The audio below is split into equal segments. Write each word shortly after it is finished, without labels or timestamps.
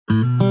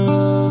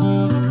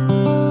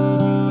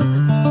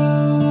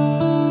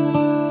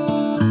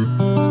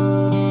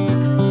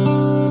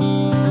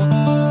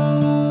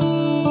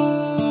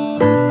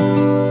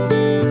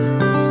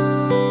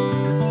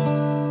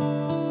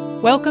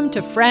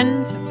to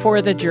Friends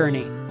for the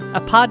Journey, a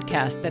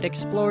podcast that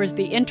explores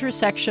the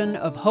intersection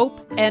of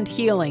hope and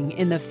healing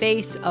in the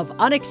face of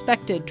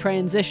unexpected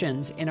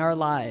transitions in our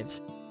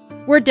lives.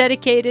 We're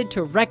dedicated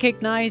to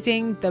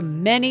recognizing the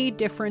many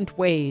different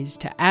ways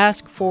to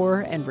ask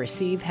for and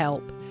receive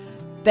help,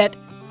 that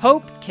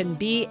hope can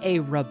be a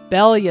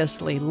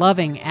rebelliously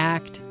loving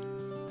act,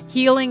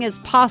 healing is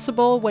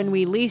possible when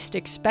we least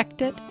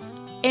expect it,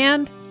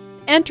 and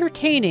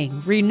entertaining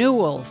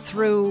renewal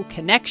through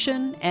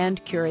connection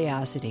and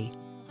curiosity.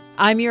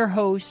 I'm your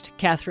host,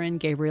 Catherine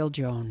Gabriel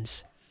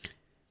Jones.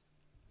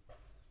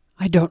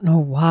 I don't know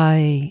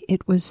why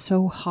it was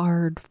so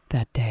hard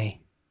that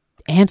day.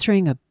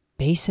 Answering a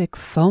basic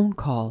phone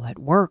call at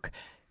work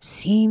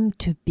seemed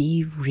to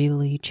be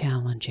really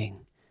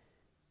challenging.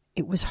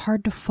 It was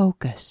hard to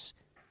focus.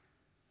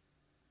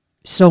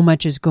 So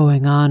much is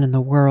going on in the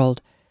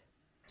world.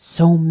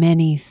 So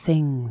many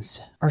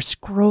things are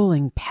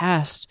scrolling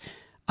past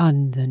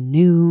on the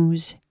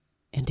news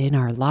and in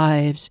our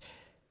lives.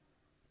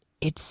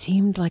 It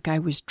seemed like I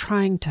was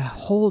trying to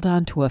hold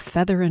on to a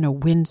feather in a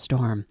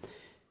windstorm.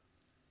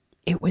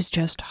 It was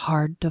just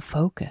hard to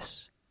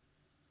focus.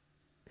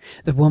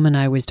 The woman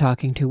I was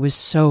talking to was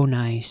so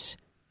nice,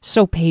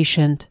 so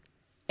patient,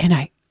 and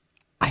I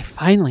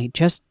finally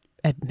just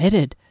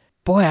admitted,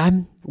 "Boy,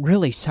 I'm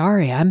really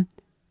sorry. I'm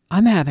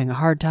having a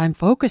hard time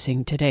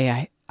focusing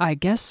today. I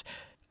guess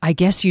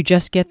you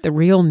just get the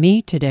real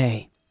me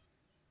today."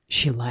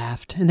 She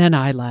laughed, and then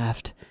I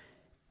laughed.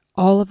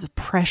 All of the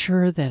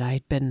pressure that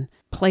I'd been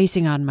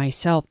placing on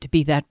myself to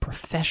be that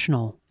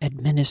professional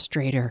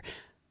administrator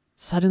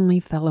suddenly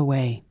fell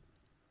away.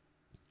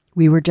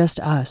 We were just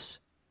us.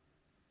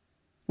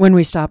 When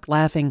we stopped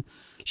laughing,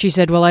 she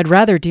said, "Well, I'd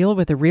rather deal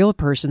with a real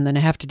person than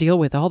have to deal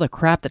with all the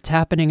crap that's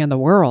happening in the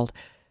world."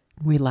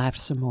 We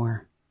laughed some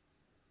more.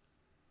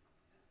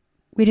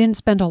 We didn't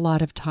spend a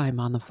lot of time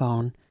on the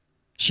phone.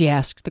 She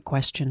asked the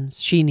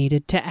questions she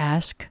needed to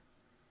ask.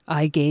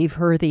 I gave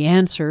her the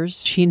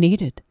answers she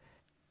needed.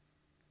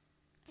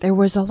 There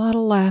was a lot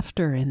of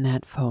laughter in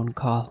that phone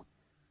call.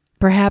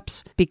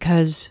 Perhaps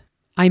because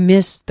I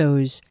miss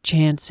those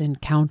chance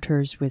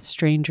encounters with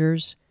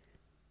strangers.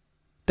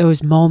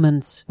 Those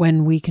moments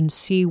when we can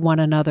see one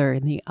another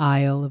in the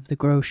aisle of the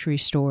grocery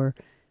store,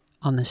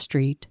 on the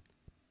street,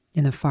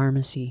 in the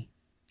pharmacy,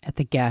 at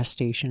the gas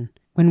station.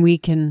 When we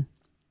can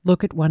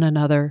look at one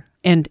another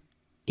and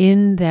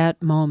in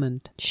that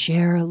moment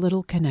share a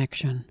little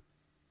connection.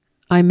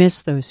 I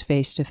miss those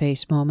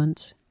face-to-face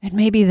moments, and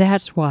maybe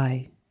that's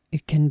why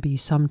it can be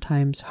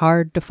sometimes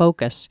hard to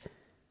focus.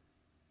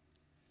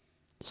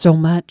 So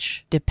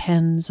much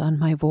depends on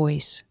my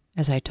voice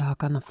as I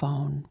talk on the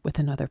phone with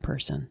another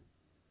person.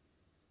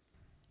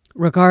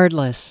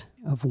 Regardless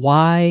of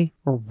why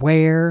or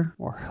where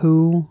or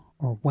who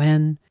or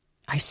when,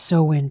 I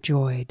so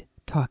enjoyed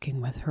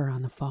talking with her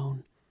on the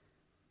phone.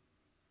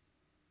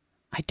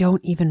 I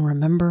don't even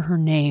remember her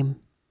name.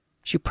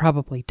 She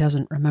probably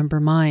doesn't remember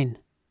mine.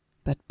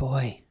 But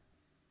boy,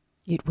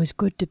 it was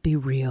good to be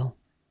real,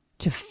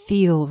 to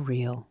feel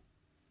real.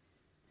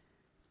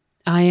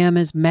 I am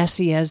as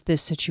messy as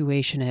this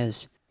situation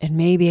is, and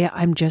maybe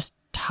I'm just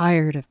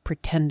tired of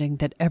pretending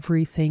that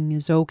everything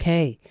is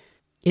okay.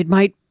 It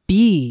might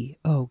be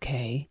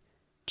okay,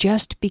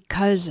 just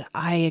because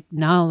I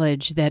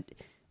acknowledge that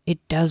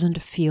it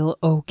doesn't feel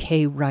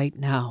okay right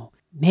now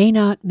may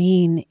not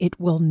mean it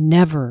will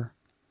never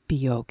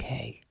be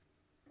okay.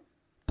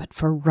 But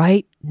for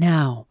right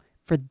now,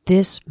 for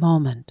this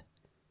moment,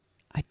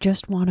 I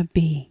just want to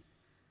be,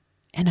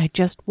 and I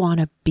just want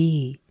to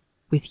be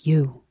with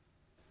you.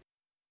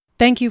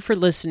 Thank you for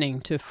listening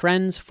to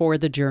Friends for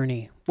the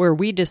Journey, where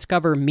we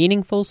discover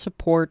meaningful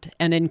support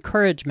and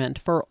encouragement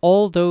for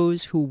all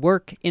those who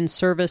work in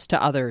service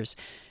to others,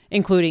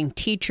 including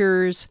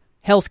teachers,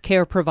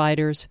 healthcare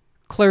providers,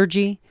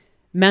 clergy,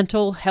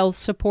 mental health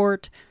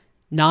support,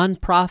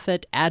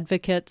 nonprofit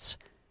advocates,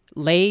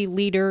 lay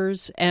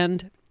leaders,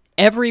 and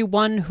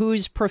everyone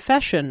whose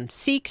profession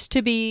seeks to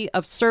be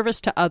of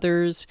service to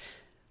others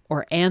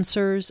or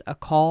answers a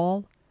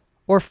call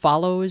or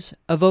follows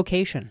a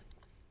vocation.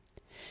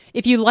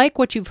 If you like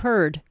what you've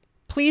heard,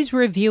 please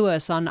review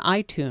us on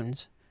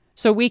iTunes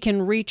so we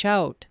can reach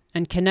out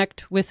and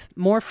connect with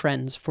more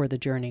friends for the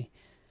journey.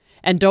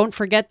 And don't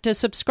forget to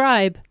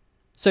subscribe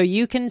so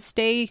you can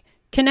stay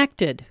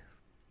connected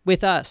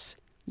with us,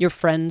 your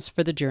Friends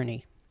for the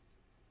Journey.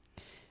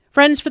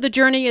 Friends for the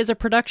Journey is a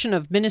production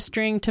of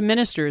Ministering to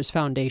Ministers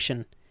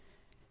Foundation.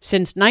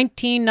 Since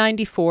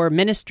 1994,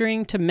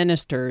 Ministering to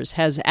Ministers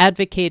has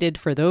advocated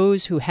for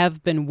those who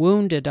have been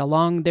wounded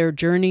along their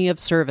journey of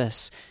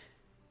service,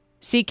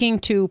 seeking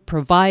to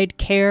provide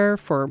care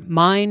for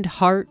mind,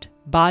 heart,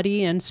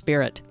 body, and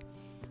spirit.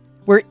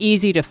 We're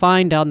easy to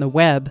find on the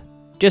web.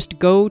 Just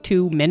go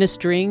to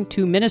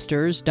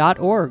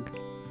ministeringtoministers.org.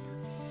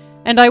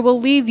 And I will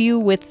leave you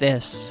with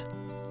this.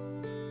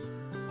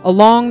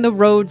 Along the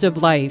roads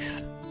of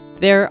life,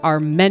 there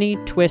are many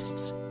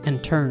twists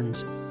and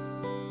turns.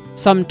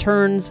 Some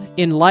turns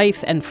in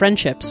life and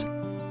friendships,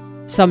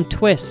 some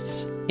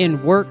twists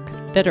in work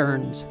that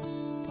earns.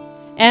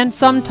 And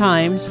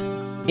sometimes,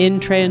 in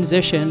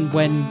transition,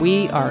 when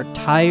we are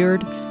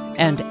tired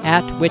and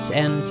at wit's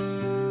ends,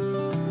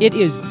 it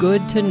is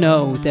good to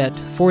know that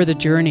for the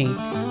journey,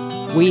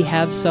 we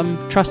have some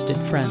trusted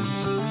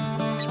friends.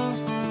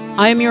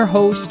 I am your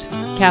host,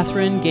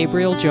 Catherine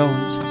Gabriel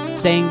Jones,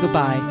 saying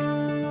goodbye.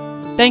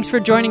 Thanks for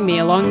joining me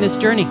along this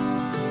journey.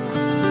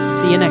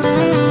 See you next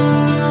time.